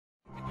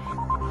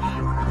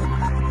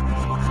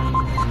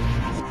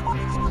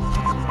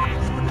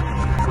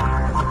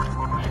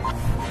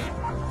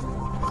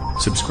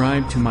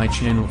Subscribe to my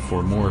channel for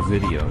more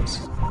videos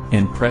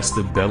and press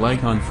the bell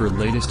icon for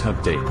latest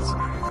updates.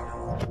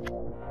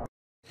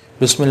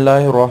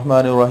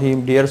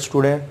 बिस्मिल्लाहिर्रहमानिर्रहीम। Dear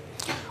student,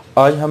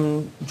 आज हम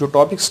जो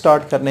topic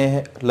start करने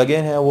हैं लगे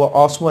हैं वो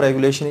ऑस्मो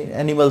रेगुलेशन इन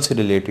एनिमल से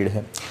रिलेटेड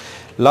है।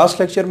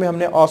 लास्ट लेक्चर में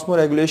हमने ऑस्मो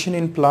रेगुलेशन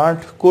इन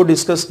प्लांट को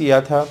डिस्कस किया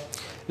था,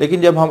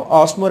 लेकिन जब हम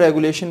ऑस्मो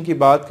रेगुलेशन की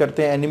बात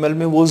करते हैं एनिमल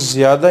में, वो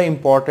ज़्यादा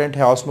इम्पॉर्टेंट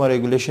है ऑस्मो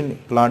रेगुलेशन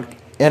प्लांट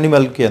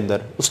एनिमल के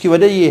अंदर। उसकी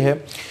वजह ये है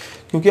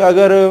क्योंकि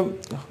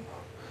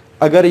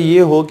अगर ये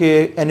हो कि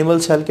एनिमल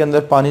सेल के अंदर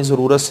पानी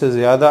ज़रूरत से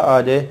ज़्यादा आ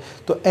जाए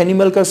तो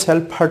एनिमल का सेल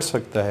फट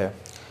सकता है।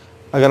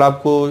 अगर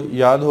आपको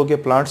याद हो कि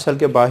प्लांट सेल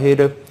के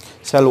बाहर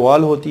सेल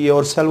वॉल होती है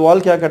और सेल वॉल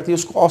क्या करती है,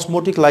 उसको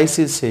ऑस्मोटिक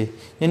लाइसिस से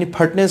यानी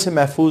फटने से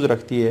महफूज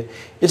रखती है।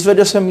 इस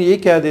वजह से हम ये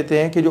कह देते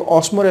हैं कि जो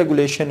ऑस्मो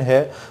रेगुलेशन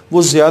है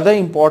वो ज़्यादा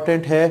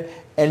इम्पॉर्टेंट है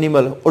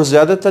एनिमल, और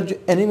ज़्यादातर जो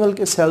एनिमल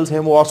के सेल्स हैं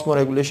वो ऑस्मो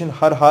रेगुलेशन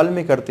हर हाल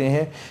में करते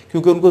हैं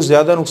क्योंकि उनको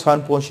ज़्यादा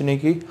नुकसान पहुँचने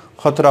की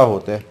ख़तरा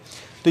होता है।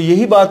 तो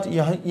यही बात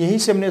यहीं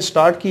से हमने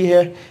स्टार्ट की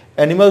है।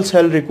 Animal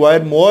cell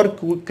require more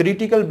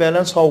critical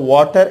balance of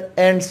water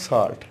and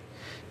salt,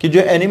 कि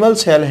जो एनिमल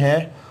सेल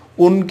हैं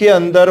उनके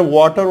अंदर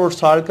वाटर और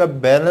साल्ट का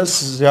बैलेंस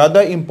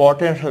ज़्यादा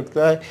इम्पॉर्टेंट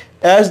रखता है,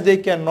 as they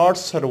can not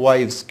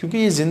survive, क्योंकि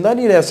ये ज़िंदा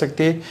नहीं रह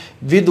सकते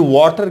विद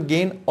वाटर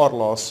गेन और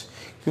लॉस।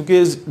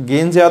 क्योंकि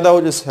गेन ज़्यादा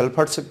हो जो सेल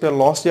फट सकते हैं,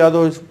 लॉस ज़्यादा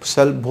हो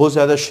सेल बहुत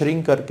ज़्यादा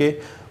श्रिंक करके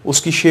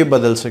उसकी शेप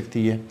बदल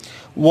सकती है।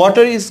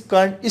 वाटर इज़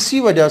इसी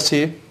वजह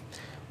से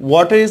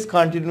वाटर इज़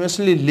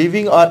कंटिन्यूसली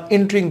लिविंग और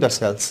इंटरिंग द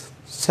सेल्स।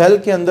 सेल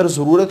के अंदर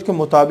ज़रूरत के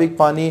मुताबिक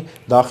पानी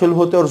दाखिल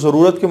होता है और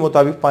ज़रूरत के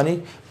मुताबिक पानी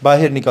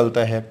बाहर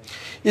निकलता है।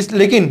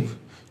 लेकिन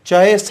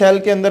चाहे सेल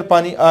के अंदर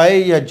पानी आए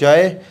या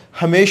जाए,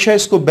 हमेशा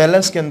इसको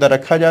बैलेंस के अंदर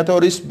रखा जाता है।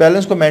 और इस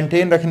बैलेंस को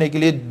मेंटेन रखने के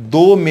लिए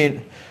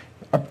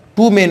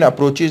टू मेन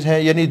अप्रोचेज़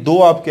हैं, यानी दो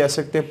आप कह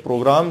सकते हैं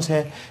प्रोग्राम्स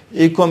हैं।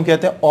 एक को हम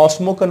कहते हैं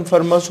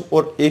osmoconformers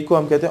और एक को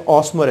हम कहते हैं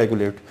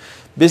osmoregulate।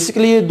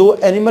 बेसिकली ये दो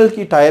एनिमल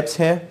की टाइप्स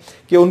हैं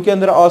कि उनके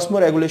अंदर ऑस्मो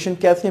रेगुलेशन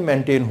कैसे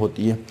मेंटेन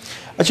होती है।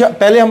 अच्छा,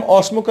 पहले हम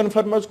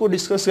osmoconformers को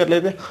डिस्कस कर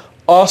लेते हैं।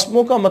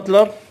 ऑस्मो का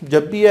मतलब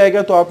जब भी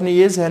आएगा तो आपने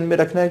ये जहन में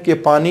रखना है कि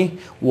पानी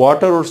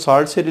वाटर और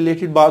साल्ट से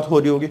रिलेटेड बात हो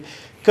रही होगी।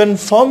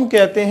 कन्फर्म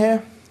कहते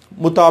हैं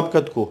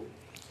मुताबिकत को,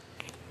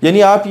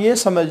 यानी आप ये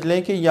समझ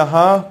लें कि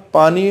यहाँ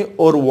पानी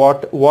और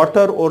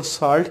वाटर और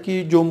साल्ट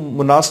की जो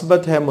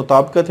मुनासबत है,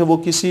 मुताबिकत है, वो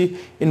किसी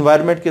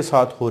इन्वायरमेंट के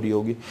साथ हो रही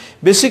होगी।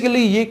 बेसिकली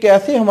ये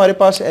कैसे हमारे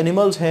पास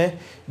एनिमल्स हैं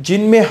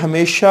जिनमें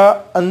हमेशा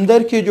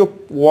अंदर के जो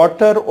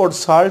वाटर और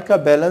साल्ट का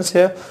बैलेंस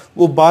है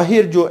वो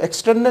बाहर जो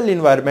एक्सटर्नल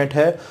इन्वायरमेंट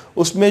है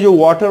उसमें जो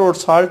वाटर और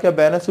साल्ट का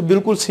बैलेंस है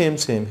बिल्कुल सेम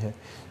है।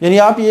 यानी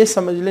आप ये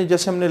समझ लें,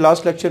 जैसे हमने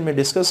लास्ट लेक्चर में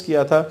डिस्कस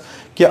किया था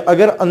कि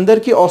अगर अंदर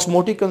की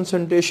ऑस्मोटिक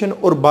कंसंट्रेशन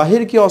और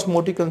बाहर की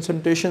ऑस्मोटिक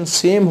कंसंट्रेशन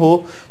सेम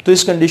हो तो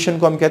इस कंडीशन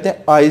को हम कहते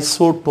हैं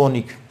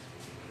आइसोटोनिक।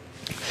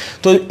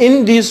 तो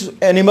in these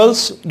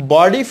animals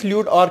body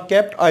fluid are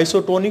kept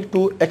isotonic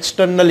to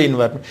external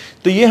environment.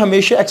 तो ये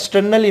हमेशा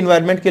एक्सटर्नल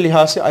इन्वायरमेंट के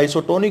लिहाज से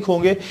आइसोटोनिक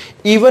होंगे।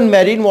 इवन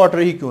मैरीन वाटर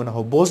ही क्यों ना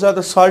हो, बहुत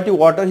ज़्यादा साल्टी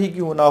वाटर ही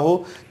क्यों ना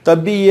हो, तब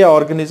भी ये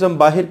ऑर्गेनिज्म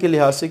बाहर के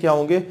लिहाज से क्या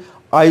होंगे,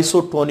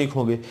 आइसोटोनिक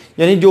होंगे।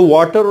 यानी जो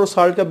वाटर और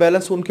साल्ट का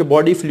बैलेंस उनके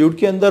बॉडी फ्लूइड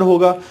के अंदर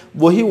होगा,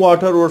 वही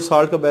वाटर और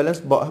साल्ट का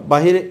बैलेंस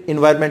बाहर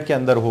इन्वायरमेंट के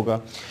अंदर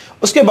होगा।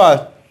 उसके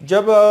बाद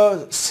जब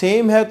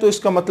सेम है तो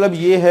इसका मतलब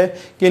ये है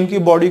कि इनकी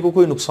बॉडी को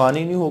कोई नुकसान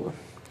ही नहीं होगा,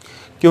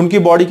 कि उनकी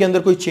बॉडी के अंदर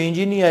कोई चेंज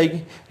ही नहीं आएगी।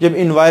 जब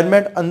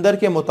इन्वायरमेंट अंदर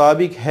के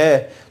मुताबिक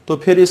है तो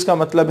फिर इसका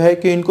मतलब है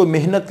कि इनको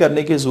मेहनत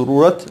करने की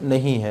ज़रूरत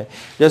नहीं है।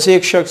 जैसे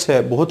एक शख्स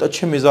है बहुत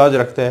अच्छे मिजाज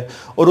रखता है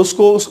और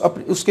उसको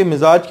उसके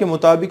मिजाज के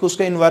मुताबिक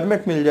उसका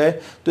इन्वायरमेंट मिल जाए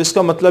तो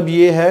इसका मतलब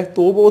ये है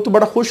तो वो तो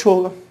बड़ा खुश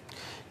होगा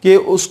कि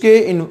उसके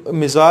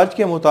मिजाज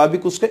के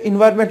मुताबिक उसका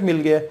इन्वायरमेंट मिल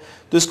गया।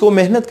 तो इसको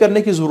मेहनत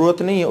करने की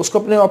ज़रूरत नहीं है, उसको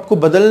अपने आप को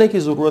बदलने की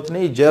ज़रूरत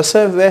नहीं,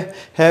 जैसा वह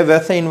है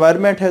वैसा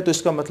इन्वायरमेंट है, तो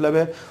इसका मतलब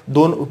है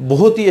दोनों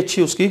बहुत ही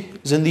अच्छी उसकी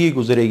ज़िंदगी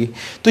गुजरेगी।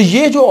 तो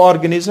ये जो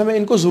ऑर्गेनिज्म है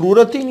इनको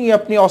ज़रूरत ही नहीं है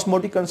अपनी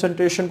ऑस्मोटिक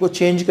कंसंट्रेशन को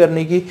चेंज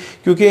करने की,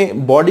 क्योंकि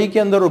बॉडी के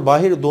अंदर और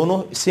बाहर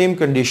दोनों सेम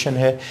कंडीशन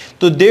है।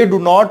 तो they do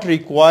not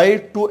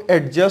require to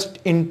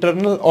adjust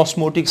internal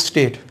osmotic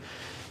state,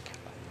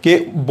 कि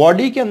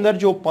बॉडी के अंदर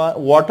जो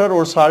वाटर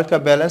और साल्ट का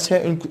बैलेंस है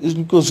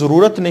इनको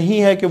ज़रूरत नहीं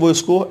है कि वो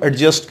इसको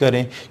एडजस्ट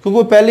करें, क्योंकि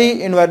वो पहले ही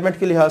इन्वायरमेंट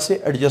के लिहाज से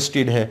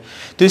एडजस्टेड है।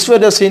 तो इस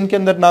वजह से इनके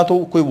अंदर ना तो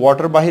कोई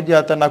वाटर बाहर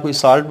जाता है ना कोई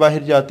साल्ट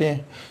बाहर जाते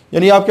हैं।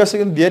 यानी आप कह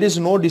सकते हैं there is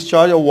no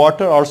discharge of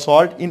water और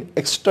साल्ट इन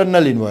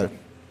एक्सटर्नल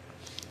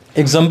इन्वायरमेंट।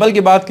 एग्जाम्पल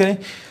की बात करें,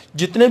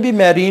 जितने भी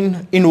मैरीन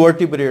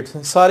इनवर्टिब्रेट्स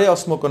हैं सारे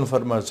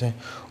ऑस्मोकन्फर्मर्स हैं।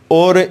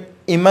 और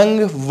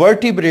इमंग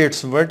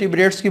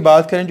वर्टिब्रेट्स की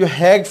बात करें, जो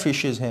हैग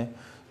फिशेस हैं,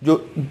 जो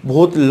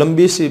बहुत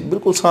लंबी सी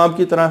बिल्कुल सांप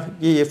की तरह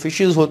की ये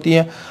फिशेस होती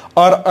हैं,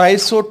 और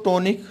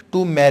आइसोटोनिक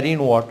टू मैरीन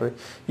वाटर,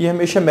 ये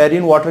हमेशा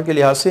मैरीन वाटर के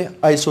लिहाज से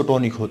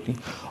आइसोटोनिक होती हैं।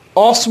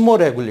 ऑस्मो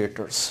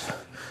रेगुलेटर्स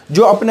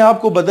जो अपने आप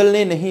को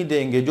बदलने नहीं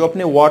देंगे, जो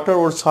अपने वाटर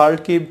और साल्ट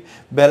की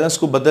बैलेंस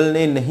को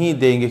बदलने नहीं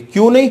देंगे।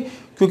 क्यों नहीं?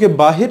 क्योंकि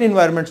बाहर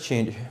इन्वायरमेंट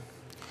चेंज है।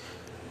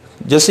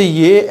 जैसे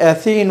ये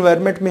ऐसे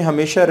इन्वायरमेंट में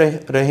हमेशा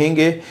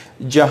रहेंगे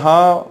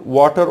जहाँ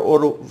वाटर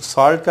और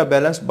साल्ट का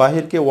बैलेंस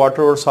बाहर के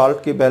वाटर और साल्ट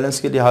के बैलेंस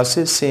के लिहाज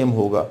से सेम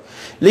होगा,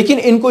 लेकिन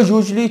इनको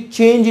यूजली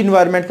चेंज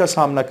इन्वायरमेंट का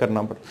सामना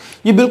करना पड़ता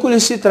है। ये बिल्कुल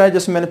इसी तरह है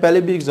जैसे मैंने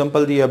पहले भी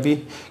एग्जांपल दिया अभी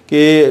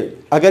कि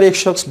अगर एक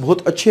शख्स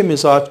बहुत अच्छे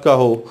मिजाज का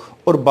हो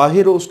और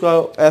बाहर उसका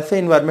ऐसा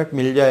इन्वायरमेंट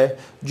मिल जाए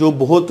जो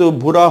बहुत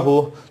बुरा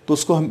हो, तो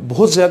उसको हम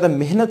बहुत ज़्यादा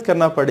मेहनत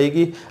करना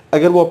पड़ेगी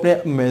अगर वो अपने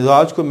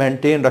मिजाज को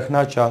मेंटेन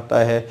रखना चाहता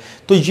है।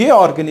 तो ये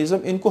ऑर्गेनिज़म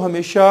इनको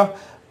हमेशा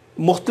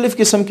मुख्तलिफ़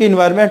किस्म के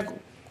इन्वायरमेंट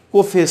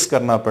को फेस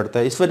करना पड़ता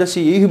है। इस वजह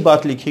से यही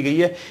बात लिखी गई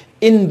है,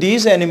 in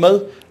these animal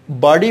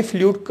body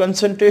fluid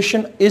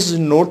concentration is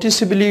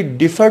नोटिसेबली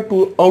differ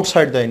to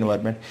outside the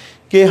environment,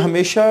 कि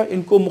हमेशा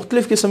इनको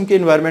मुख्तलिफ किस्म के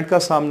इन्वायरमेंट का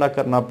सामना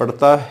करना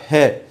पड़ता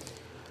है,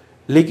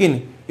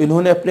 लेकिन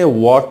इन्होंने अपने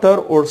वाटर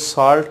और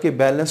साल्ट के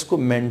बैलेंस को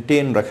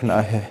मेंटेन रखना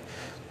है।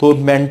 तो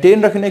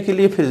मेंटेन रखने के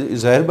लिए फिर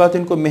ज़ाहिर बात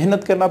इनको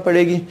मेहनत करना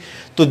पड़ेगी।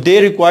 तो they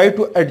require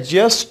to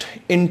adjust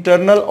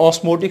internal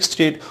osmotic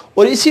state,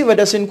 और इसी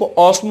वजह से इनको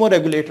ऑस्मो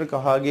रेगुलेटर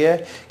कहा गया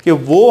है कि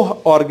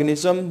वो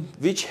organism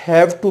which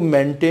have to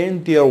maintain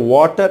their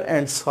water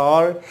and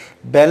salt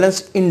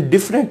balance in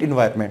different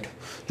environment.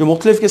 जो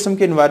मुख्तलिफ किस्म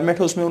के इन्वायरमेंट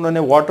है उसमें उन्होंने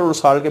वाटर और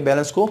साल्ट के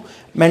बैलेंस को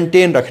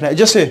मेंटेन रखना है।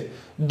 जैसे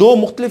दो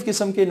मुख्तलिफ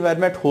किस्म के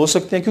इन्वायरमेंट हो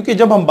सकते हैं, क्योंकि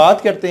जब हम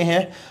बात करते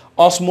हैं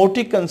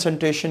ऑस्मोटिक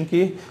कंसंट्रेशन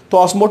की, तो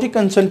ऑस्मोटिक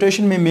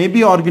कंसंट्रेशन में मे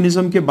बी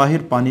ऑर्गेनिज्म के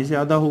बाहर पानी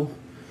ज़्यादा हो,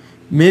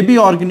 मे बी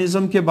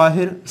ऑर्गेनिज्म के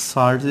बाहर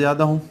साल्ट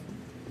ज़्यादा हो।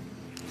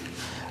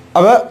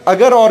 अब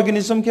अगर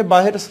ऑर्गेनिज्म के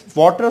बाहर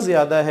वाटर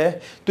ज़्यादा है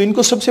तो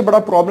इनको सबसे बड़ा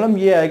प्रॉब्लम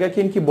ये आएगा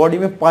कि इनकी बॉडी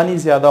में पानी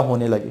ज़्यादा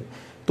होने लगे।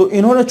 तो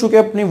इन्होंने चूंकि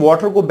अपनी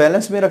वाटर को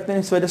बैलेंस में रखते हैं,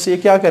 इस वजह से ये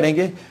क्या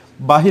करेंगे,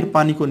 बाहर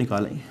पानी को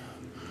निकालेंगे।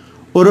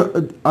 और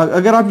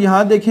अगर आप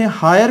यहाँ देखें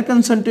हायर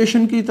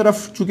कंसंट्रेशन की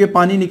तरफ चूंकि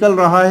पानी निकल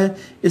रहा है,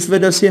 इस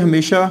वजह से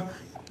हमेशा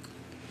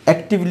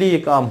एक्टिवली ये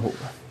काम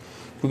होगा,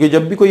 क्योंकि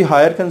जब भी कोई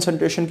हायर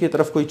कंसंट्रेशन की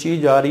तरफ कोई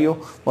चीज़ जा रही हो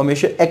वो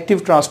हमेशा एक्टिव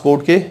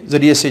ट्रांसपोर्ट के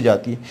ज़रिए से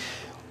जाती है।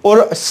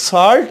 और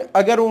साल्ट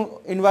अगर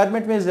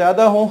इन्वायरमेंट में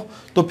ज़्यादा हो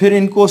तो फिर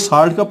इनको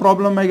साल्ट का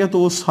प्रॉब्लम आएगा, तो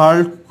वो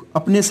साल्ट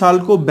अपने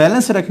साल्ट को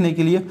बैलेंस रखने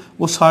के लिए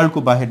वो साल्ट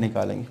को बाहर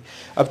निकालेंगे।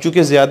 अब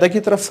चूंकि ज़्यादा की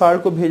तरफ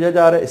साल्ट को भेजा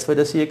जा रहा है, इस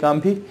वजह से ये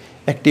काम भी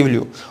एक्टिवली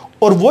हो।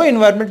 और वो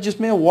इन्वायरमेंट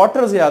जिसमें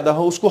वाटर ज़्यादा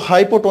हो उसको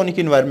हाइपोटोनिक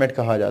इन्वायरमेंट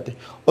कहा जाता है,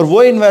 और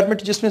वो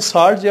इन्वायरमेंट जिसमें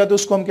साल्ट ज़्यादा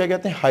उसको हम क्या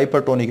कहते हैं,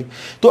 हाइपरटोनिक।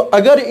 तो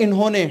अगर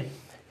इन्होंने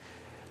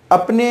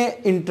अपने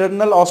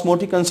इंटरनल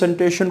ऑस्मोटिक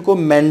कंसंट्रेशन को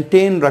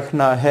मेंटेन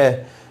रखना है,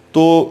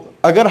 तो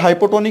अगर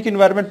हाइपोटोनिक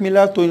इन्वायरमेंट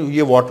मिला तो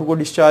ये वाटर को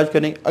डिस्चार्ज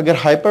करेंगे, अगर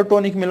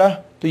हाइपरटोनिक मिला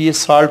तो ये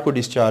साल्ट को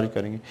डिस्चार्ज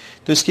करेंगे।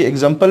 तो इसकी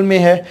एग्जांपल में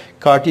है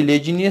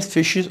कार्टिलेजिनियस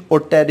फिशेस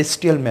और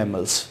टेरेस्ट्रियल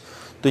मैमल्स।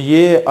 तो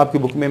ये आपकी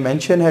बुक में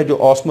मेंशन है जो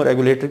ऑस्मो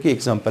रेगुलेटर की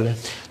एग्जांपल है।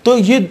 तो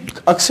ये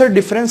अक्सर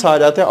डिफरेंस आ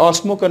जाता है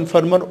ऑस्मो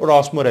कन्फर्मर और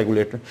ऑस्मो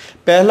रेगुलेटर।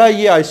 पहला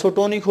ये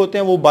आइसोटोनिक होते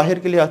हैं, वो बाहर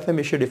के लिहाज से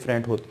हमेशा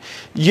डिफरेंट होते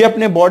हैं। ये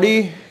अपने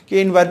बॉडी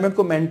के इन्वायरमेंट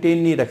को मेंटेन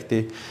नहीं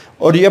रखते,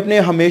 और ये अपने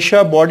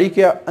हमेशा बॉडी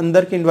के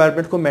अंदर के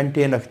इन्वायरमेंट को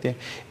मेंटेन रखते हैं।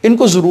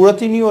 इनको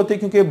ज़रूरत ही नहीं होती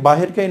क्योंकि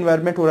बाहर का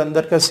इन्वायरमेंट और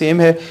अंदर का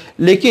सेम है,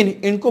 लेकिन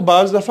इनको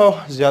बाज़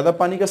दफ़ा ज़्यादा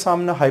पानी का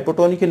सामना,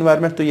 हाइपोटोनिक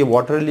इन्वायरमेंट, तो ये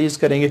वाटर रिलीज़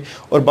करेंगे,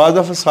 और बाज़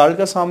दफ़ा साल्ट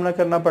का सामना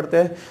करना पड़ता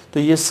है तो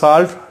ये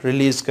साल्ट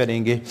रिलीज़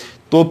करेंगे।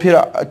 तो फिर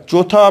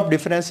चौथा आप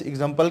डिफरेंस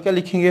एग्जांपल का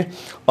लिखेंगे,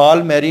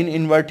 ऑल मैरीन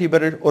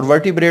इनवर्टिब्रेट और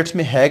वर्टिब्रेट्स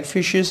में हैग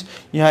फिशेस,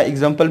 यहाँ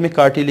एग्जांपल में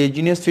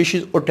कार्टिलेजिनियस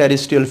फिशेस और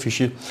टेरेस्ट्रियल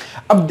फिशेस।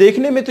 अब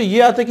देखने में तो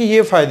ये आता है कि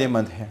ये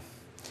फ़ायदेमंद है,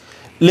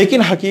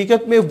 लेकिन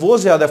हकीकत में वो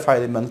ज़्यादा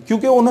फ़ायदेमंद,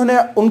 क्योंकि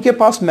उनके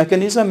पास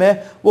मैकेनिज़्म है,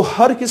 वो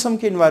हर किस्म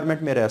के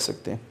इन्वायरमेंट में रह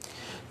सकते हैं,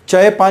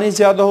 चाहे पानी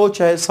ज़्यादा हो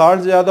चाहे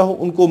साल्ट ज़्यादा हो,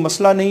 उनको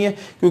मसला नहीं है,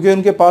 क्योंकि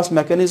उनके पास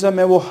मैकेनिज़्म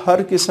है, वो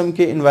हर किस्म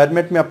के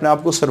इन्वायरमेंट में अपने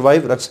आप को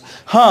सर्वाइव रख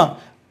सकते। हाँ,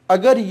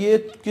 अगर ये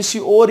किसी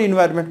और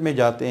इन्वायरमेंट में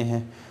जाते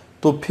हैं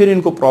तो फिर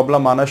इनको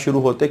प्रॉब्लम आना शुरू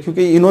होता है,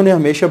 क्योंकि इन्होंने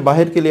हमेशा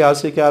बाहर के लिहाज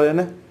से क्या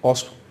रहना है,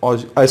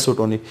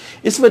 आइसोटोनिक।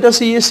 इस वजह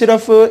से ये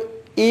सिर्फ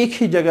एक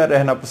ही जगह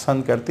रहना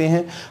पसंद करते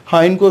हैं।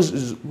 हाँ, इनको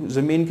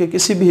ज़मीन के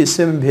किसी भी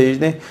हिस्से में भेज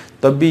दें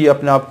तब भी ये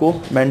अपने आप को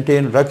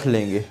मेंटेन रख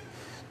लेंगे।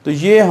 तो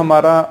ये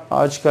हमारा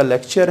आज का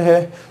लेक्चर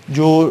है,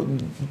 जो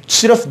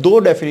सिर्फ दो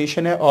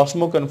डेफिनेशन है,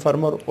 ऑस्मो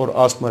कन्फर्मर और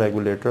ऑस्मो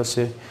रेगुलेटर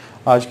से।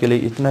 आज के लिए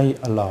इतना ही।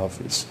 अल्लाह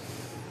हाफिज़।